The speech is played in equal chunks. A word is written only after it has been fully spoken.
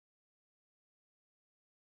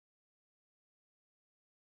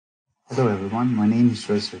Hello, everyone. My name is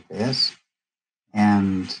Joseph Reyes,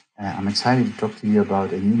 and I'm excited to talk to you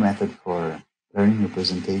about a new method for learning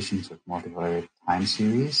representations of multivariate time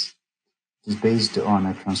series, which is based on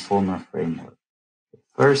a transformer framework.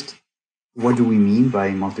 First, what do we mean by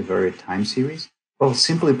multivariate time series? Well,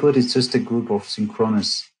 simply put, it's just a group of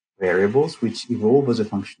synchronous variables which evolve as a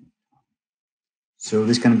function of time. So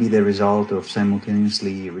this can be the result of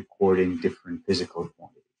simultaneously recording different physical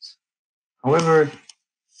quantities. However,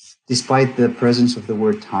 despite the presence of the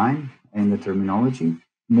word time in the terminology,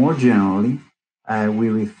 more generally,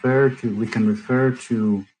 we can refer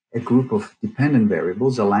to a group of dependent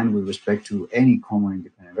variables aligned with respect to any common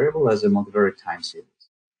independent variable as a multivariate time series.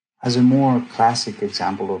 As a more classic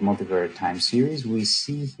example of multivariate time series, we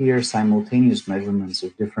see here simultaneous measurements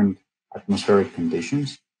of different atmospheric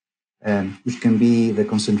conditions, which can be the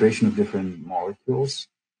concentration of different molecules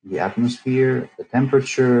in the atmosphere, the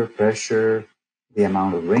temperature, pressure, the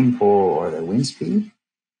amount of rainfall, or the wind speed.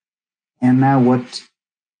 And now what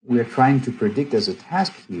we are trying to predict as a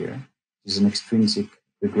task here is an extrinsic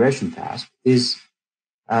regression task, is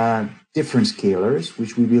different scalars,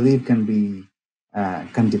 which we believe can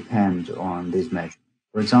depend on this measurement.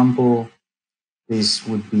 For example, this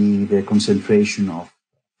would be the concentration of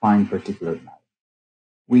fine particulate matter.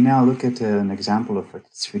 We now look at an example of a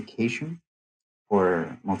classification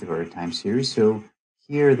for multivariate time series. So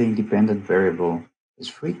here the independent variable is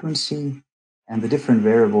frequency, and the different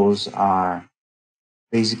variables are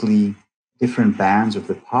basically different bands of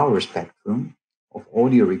the power spectrum of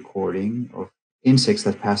audio recording of insects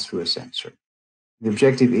that pass through a sensor. The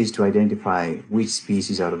objective is to identify which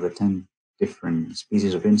species out of the 10 different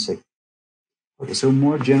species of insect. Okay, so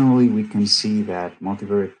more generally, we can see that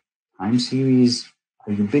multivariate time series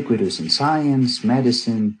are ubiquitous in science,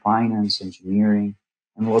 medicine, finance, engineering,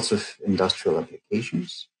 and lots of industrial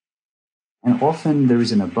applications. And often there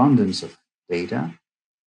is an abundance of data,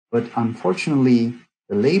 but unfortunately,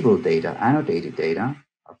 the labeled data, annotated data,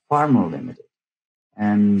 are far more limited.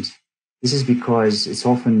 And this is because it's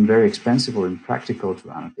often very expensive or impractical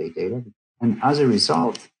to annotate data. And as a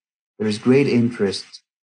result, there is great interest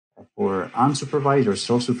for unsupervised or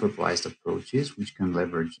self-supervised approaches, which can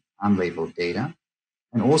leverage unlabeled data,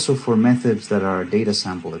 and also for methods that are data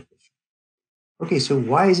sample efficient. Okay, so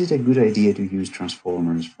why is it a good idea to use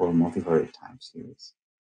transformers for multivariate time series?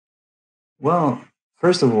 Well,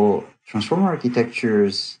 first of all, transformer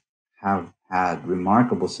architectures have had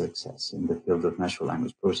remarkable success in the field of natural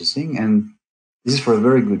language processing, and this is for a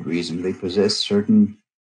very good reason. They possess certain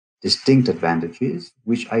distinct advantages,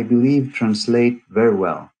 which I believe translate very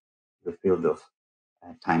well to the field of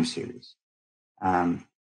time series.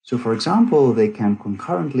 So, for example, they can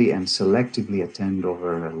concurrently and selectively attend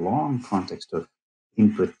over a long context of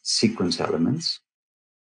input sequence elements.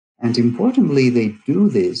 And importantly, they do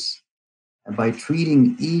this by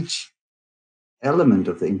treating each element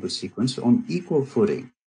of the input sequence on equal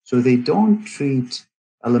footing. So they don't treat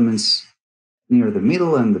elements near the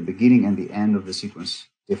middle and the beginning and the end of the sequence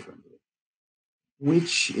differently,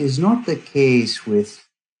 which is not the case with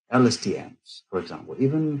LSTMs, for example,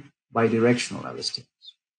 even bidirectional LSTMs.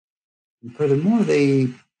 And furthermore, they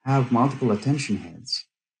have multiple attention heads,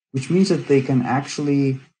 which means that they can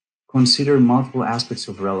actually consider multiple aspects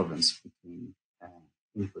of relevance between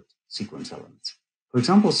input sequence elements. For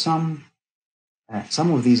example, some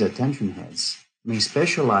of these attention heads may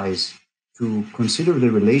specialize to consider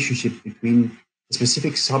the relationship between a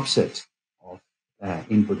specific subset of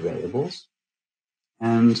input variables.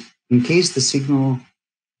 And in case the signal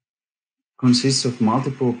consists of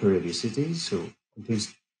multiple periodicities, so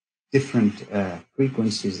contains different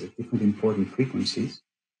frequencies, different important frequencies,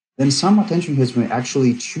 then some attention heads may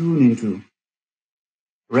actually tune into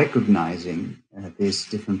recognizing these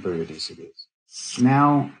different periodicities.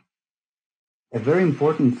 Now, a very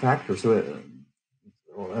important factor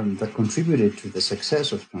that contributed to the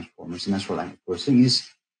success of transformers in natural language processing is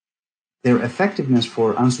their effectiveness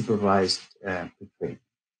for unsupervised pre-training.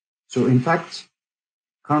 So, in fact,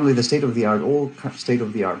 currently all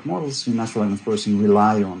state-of-the-art models in natural language processing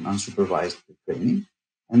rely on unsupervised pre-training,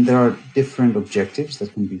 and there are different objectives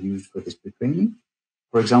that can be used for this pre-training.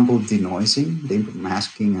 For example, denoising, the input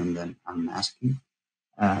masking and then unmasking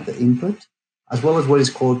the input, as well as what is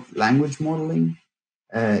called language modeling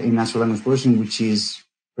in natural language processing, which is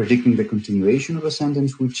predicting the continuation of a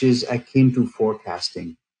sentence, which is akin to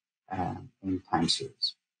forecasting in time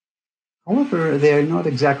series. However, they are not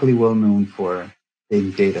exactly well known for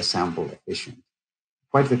being data sample efficient.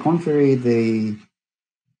 Quite the contrary, they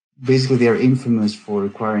are infamous for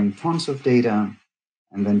requiring tons of data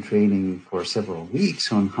and then training for several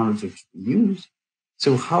weeks on hundreds of GPUs.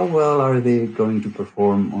 So how well are they going to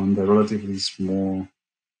perform on the relatively small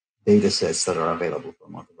data sets that are available for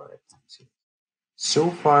multivariate time series? So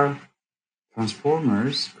far,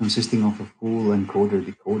 transformers consisting of a full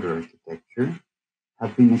encoder-decoder architecture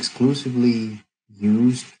have been exclusively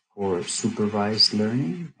used for supervised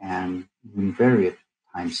learning and univariate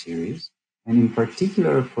time series, and in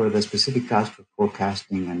particular for the specific task of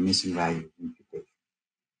forecasting and missing value imputation.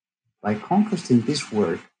 By contrast, in this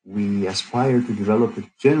work, we aspire to develop a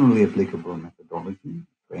generally applicable methodology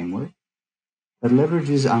framework that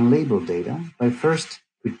leverages unlabeled data by first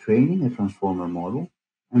pre-training a transformer model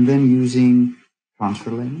and then using transfer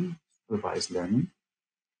learning, supervised learning,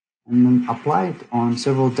 and then apply it on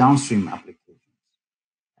several downstream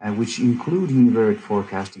applications, which include univariate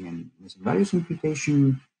forecasting and missing values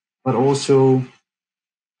imputation, but also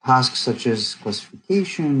tasks such as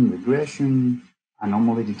classification, regression,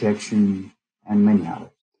 anomaly detection, and many others.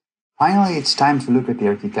 Finally, it's time to look at the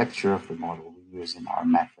architecture of the model we use in our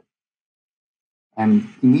method. And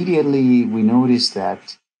immediately we notice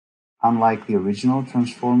that unlike the original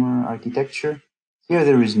transformer architecture, here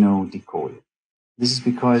there is no decoder. This is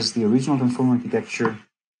because the original transformer architecture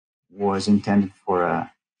was intended for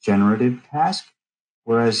a generative task,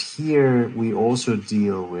 whereas here we also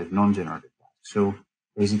deal with non-generative tasks. So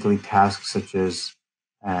basically tasks such as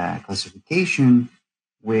classification,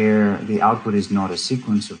 where the output is not a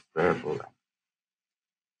sequence of variable length.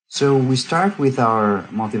 So we start with our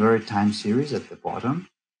multivariate time series at the bottom,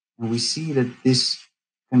 and we see that this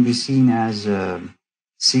can be seen as a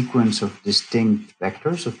sequence of distinct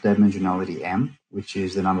vectors of dimensionality m, which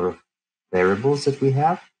is the number of variables that we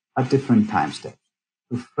have at different time steps.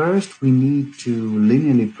 So first, we need to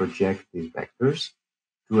linearly project these vectors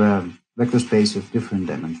to a vector space of different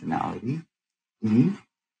dimensionality, E,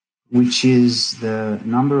 which is the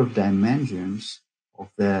number of dimensions of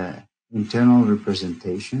the internal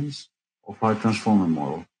representations of our transformer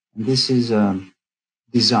model. And this is a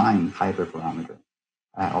design hyperparameter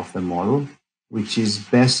of the model, which is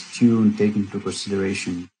best tuned taking into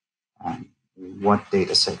consideration what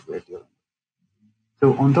data set we're dealing with.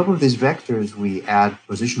 So on top of these vectors, we add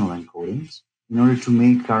positional encodings in order to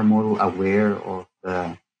make our model aware of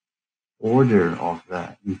the order of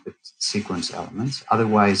the input sequence elements.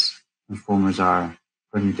 Otherwise, transformers are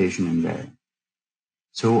permutation invariant.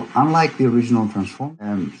 So unlike the original transform,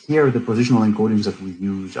 here the positional encodings that we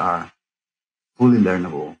use are fully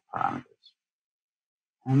learnable parameters.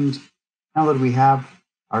 And now that we have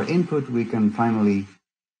our input, we can finally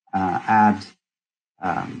add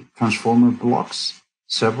transformer blocks,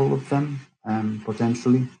 several of them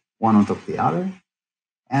potentially, one on top of the other.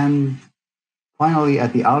 And finally,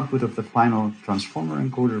 at the output of the final transformer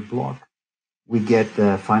encoder block, we get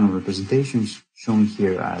the final representations shown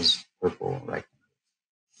here as purple rectangles.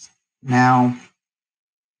 Now,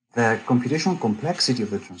 the computational complexity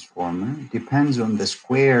of the transformer depends on the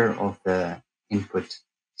square of the input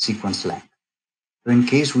sequence length. So in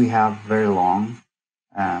case we have very long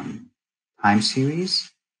time series,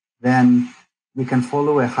 then we can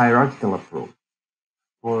follow a hierarchical approach.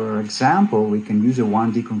 For example, we can use a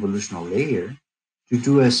 1D convolutional layer to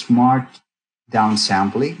do a smart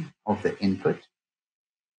downsampling of the input.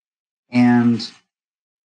 And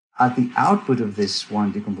at the output of this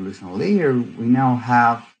 1D convolutional layer, we now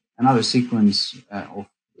have another sequence of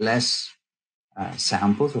less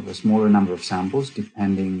samples, of a smaller number of samples,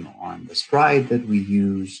 depending on the sprite that we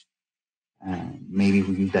use. Maybe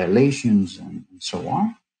we use dilations and so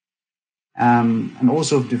on. And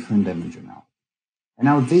also of different dimensionality. And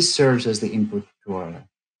now this serves as the input to our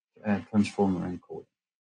transformer encoder.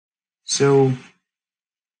 So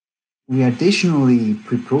we additionally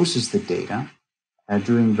pre-process the data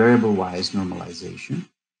during variable-wise normalization,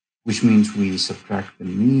 which means we subtract the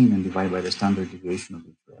mean and divide by the standard deviation of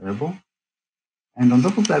each variable. And on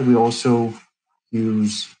top of that, we also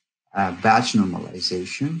use batch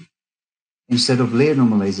normalization instead of layer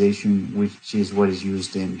normalization, which is what is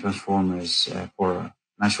used in transformers for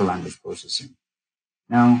natural language processing.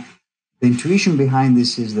 Now, the intuition behind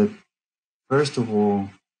this is that, first of all,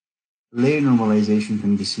 layer normalization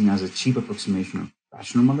can be seen as a cheap approximation of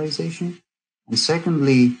batch normalization. And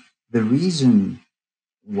secondly, the reason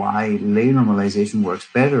why layer normalization works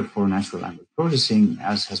better for natural language processing,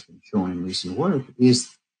 as has been shown in recent work, is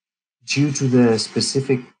due to the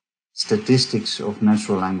specific statistics of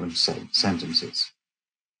natural language sentences.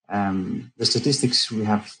 The statistics we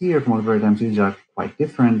have here from multivariate time series are quite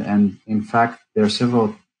different, and in fact, there are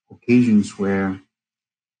several occasions where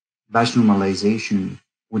batch normalization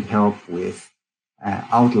would help with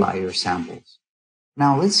outlier samples.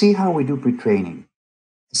 Now, let's see how we do pre-training.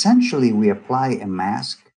 Essentially, we apply a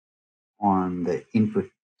mask on the input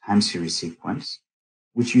time series sequence,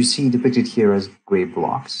 which you see depicted here as gray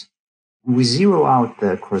blocks. And we zero out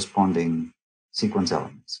the corresponding sequence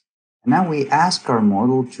elements. And now we ask our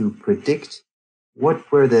model to predict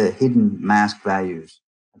what were the hidden mask values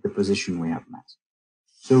at the position we have masked.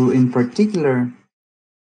 So in particular,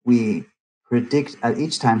 we predict at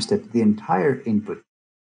each time step the entire input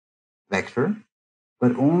vector,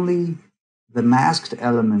 but only the masked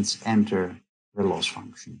elements enter the loss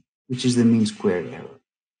function, which is the mean squared error.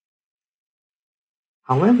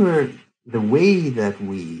 However, the way that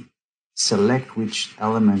we select which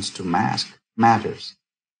elements to mask matters.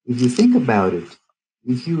 If you think about it,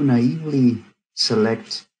 if you naively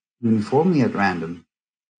select uniformly at random,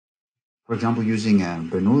 for example, using a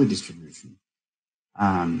Bernoulli distribution,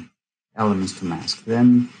 elements to mask,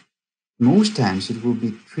 then most times it will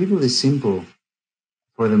be trivially simple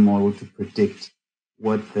for the model to predict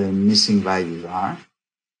what the missing values are,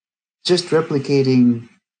 just replicating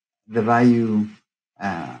the value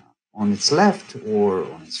on its left or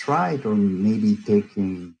on its right, or maybe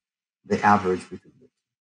taking the average between the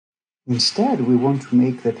two. Instead, we want to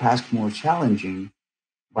make the task more challenging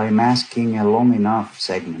by masking a long enough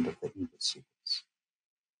segment of the input sequence.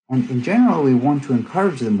 And in general, we want to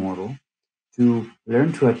encourage the model to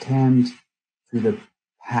learn to attend to the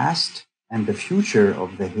past and the future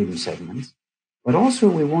of the hidden segments, but also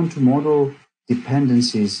we want to model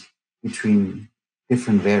dependencies between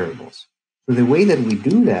different variables. So the way that we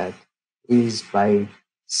do that is by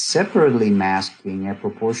separately masking a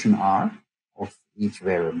proportion R of each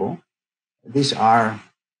variable. This R,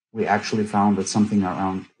 we actually found that something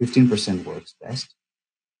around 15% works best.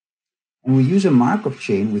 And we use a Markov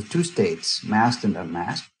chain with two states, masked and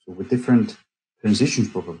unmasked, so with different transition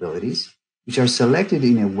probabilities, which are selected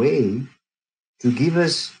in a way to give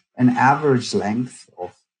us an average length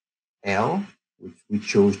of L, which we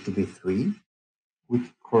chose to be 3, which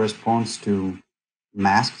corresponds to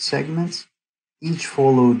masked segments, each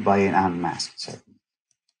followed by an unmasked segment.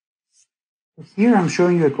 Here I'm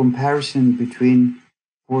showing you a comparison between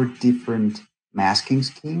 4 different masking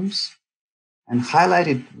schemes. And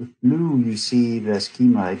highlighted with blue, you see the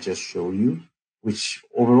schema I just showed you, which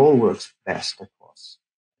overall works best across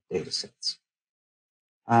datasets.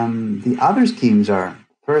 The other schemes are,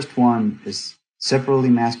 first one is separately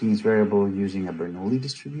masking its variable using a Bernoulli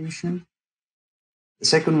distribution. The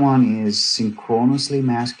second one is synchronously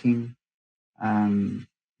masking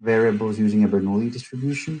variables using a Bernoulli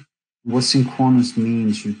distribution. What synchronous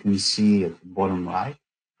means you can see at the bottom right.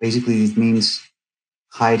 Basically, it means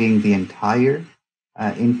hiding the entire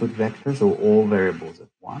input vector, so all variables at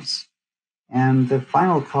once. And the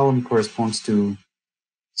final column corresponds to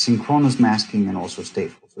synchronous masking and also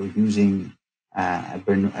stateful, so using a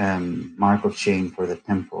Markov chain for the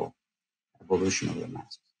temporal evolution of the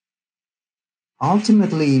masks.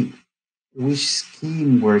 Ultimately, which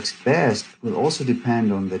scheme works best will also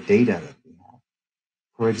depend on the data that we have.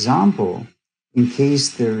 For example, in case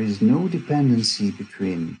there is no dependency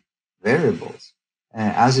between variables,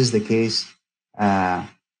 as is the case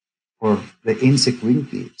for the insect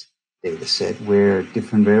wingbeat data set, where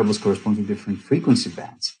different variables correspond to different frequency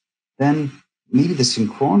bands, then maybe the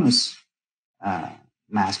synchronous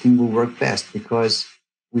masking will work best because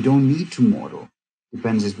we don't need to model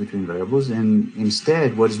dependencies between variables, and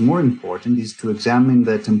instead what is more important is to examine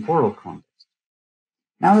the temporal context.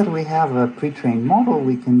 Now that we have a pre-trained model,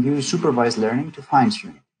 we can use supervised learning to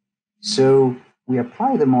fine-tune it. So we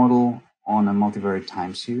apply the model on a multivariate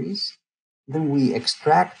time series, then we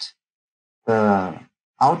extract the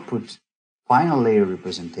output final layer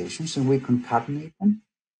representations and we concatenate them.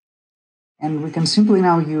 And we can simply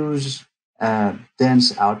now use a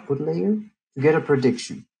dense output layer to get a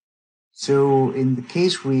prediction. So in the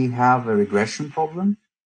case we have a regression problem,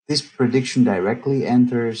 this prediction directly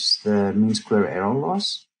enters the mean square error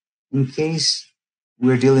loss. In case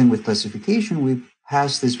we're dealing with classification, we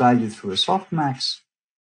pass this value through a softmax,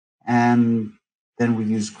 and then we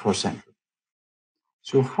use cross-entropy.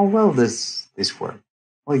 So how well does this work?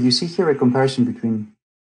 Well, you see here a comparison between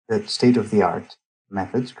the state-of-the-art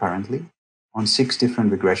methods currently on 6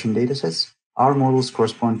 different regression datasets. Our models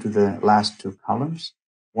correspond to the last 2 columns,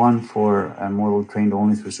 one for a model trained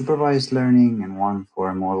only through supervised learning and one for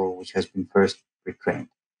a model which has been first retrained.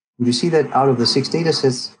 You see that out of the 6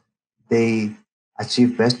 datasets, they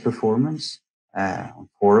achieve best performance on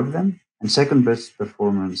 4 of them and second best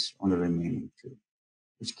performance on the remaining 2,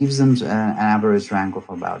 which gives them an average rank of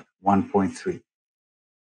about 1.3.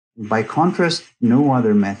 By contrast, no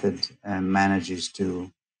other method manages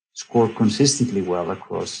to score consistently well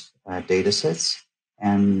across datasets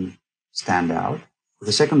and stand out.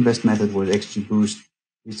 The second best method was XGBoost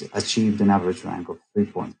which achieved an average rank of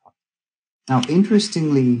 3.5. Now,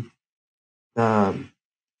 interestingly, the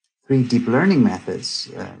three deep learning methods,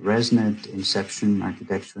 ResNet, Inception,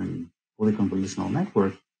 Architecture, and fully convolutional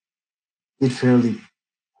network, did fairly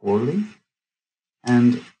poorly.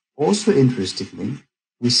 And also interestingly,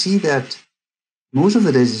 we see that most of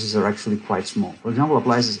the datasets are actually quite small. For example,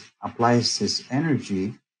 Applies'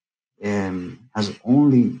 energy has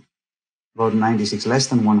only about 96, less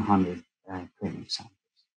than 100 training samples.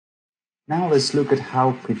 Now let's look at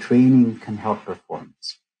how pre-training can help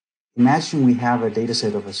performance. Imagine we have a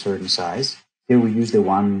dataset of a certain size. Here we use the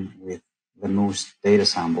one with the most data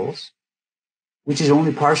samples, which is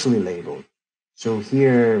only partially labeled. So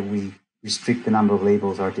here we restrict the number of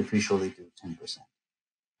labels artificially to 10%.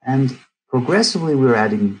 And progressively, we're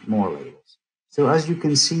adding more labels. So as you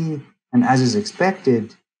can see, and as is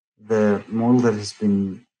expected, the model that has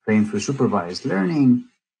been trained through supervised learning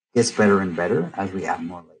gets better and better as we add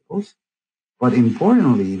more labels. But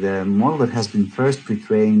importantly, the model that has been first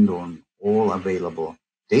pre-trained on all available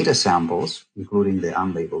data samples, including the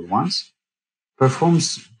unlabeled ones,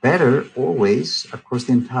 performs better always across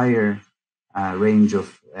the entire range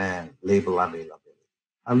of label availability,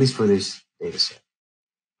 at least for this data set.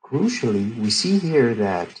 Crucially, we see here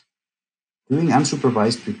that doing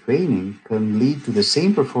unsupervised pre-training can lead to the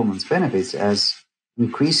same performance benefits as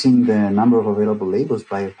increasing the number of available labels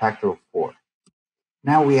by a factor of 4.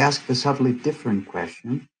 Now we ask the subtly different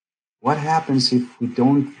question: what happens if we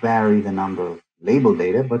don't vary the number of labeled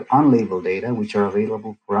data, but unlabeled data, which are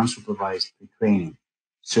available for unsupervised pre-training?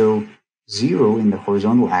 So 0 in the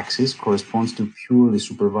horizontal axis corresponds to purely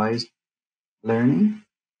supervised learning.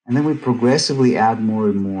 And then we progressively add more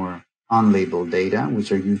and more unlabeled data,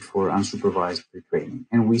 which are used for unsupervised pre-training.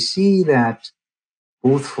 And we see that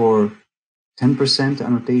both for 10%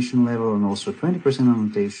 annotation level and also 20%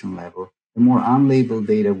 annotation level, the more unlabeled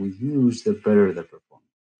data we use, the better the performance.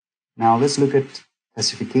 Now let's look at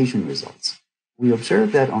classification results. We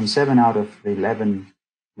observed that on 7 out of the 11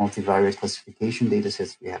 multivariate classification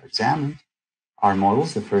datasets we have examined, our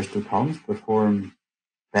models, the first two columns, perform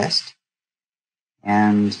best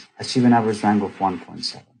and achieve an average rank of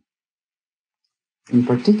 1.7. In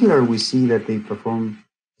particular, we see that they perform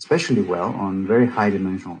especially well on very high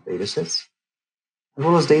dimensional datasets, as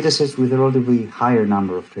well as datasets with a relatively higher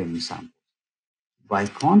number of training samples. By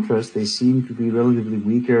contrast, they seem to be relatively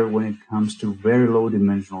weaker when it comes to very low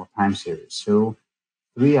dimensional time series. So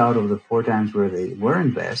 3 out of the 4 times where they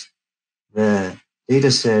weren't best, the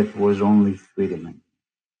dataset was only 3-dimensional.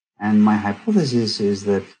 And my hypothesis is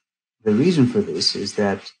that the reason for this is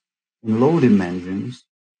that in low dimensions,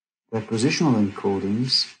 the positional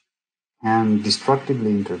encodings can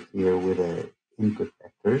destructively interfere with the input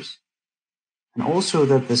vectors, and also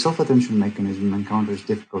that the self-attention mechanism encounters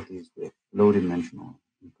difficulties with low-dimensional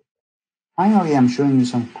input. Finally, I'm showing you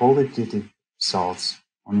some qualitative results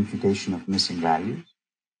on imputation of missing values.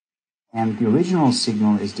 And the original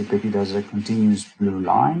signal is depicted as a continuous blue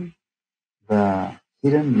line. The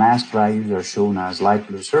hidden masked values are shown as light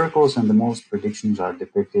blue circles, and the most predictions are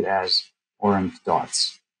depicted as orange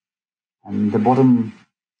dots. And the bottom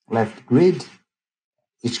left grid,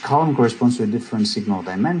 each column corresponds to a different signal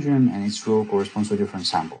dimension, and each row corresponds to a different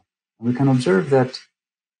sample. And we can observe that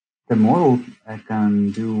the model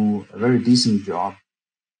can do a very decent job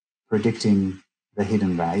predicting the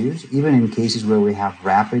hidden values, even in cases where we have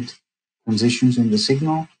rapid transitions in the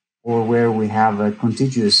signal or where we have a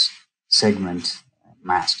contiguous segment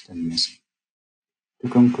masked and missing. To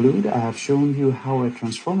conclude, I have shown you how a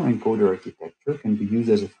transformer encoder architecture can be used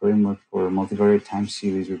as a framework for multivariate time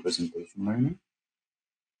series representation learning.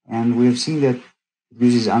 And we have seen that it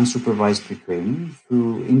uses unsupervised pre-training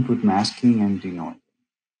through input masking and denoising.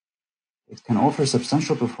 It can offer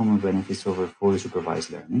substantial performance benefits over fully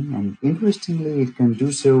supervised learning, and interestingly, it can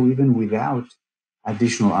do so even without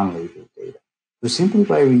additional unlabeled data. So simply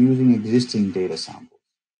by reusing existing data samples.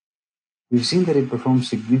 We've seen that it performs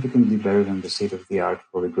significantly better than the state-of-the-art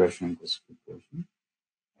for regression and classification.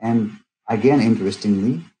 And again,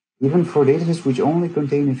 interestingly, even for datasets which only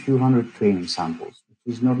contain a few hundred training samples,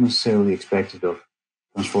 which is not necessarily expected of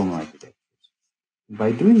transformer architectures.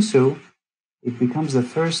 By doing so, it becomes the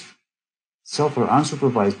first self or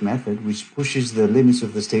unsupervised method which pushes the limits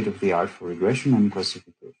of the state-of-the-art for regression and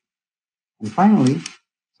classification. And finally,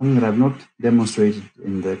 something that I've not demonstrated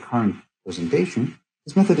in the current presentation,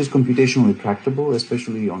 this method is computationally tractable,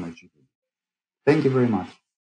 especially on a GPU. Thank you very much.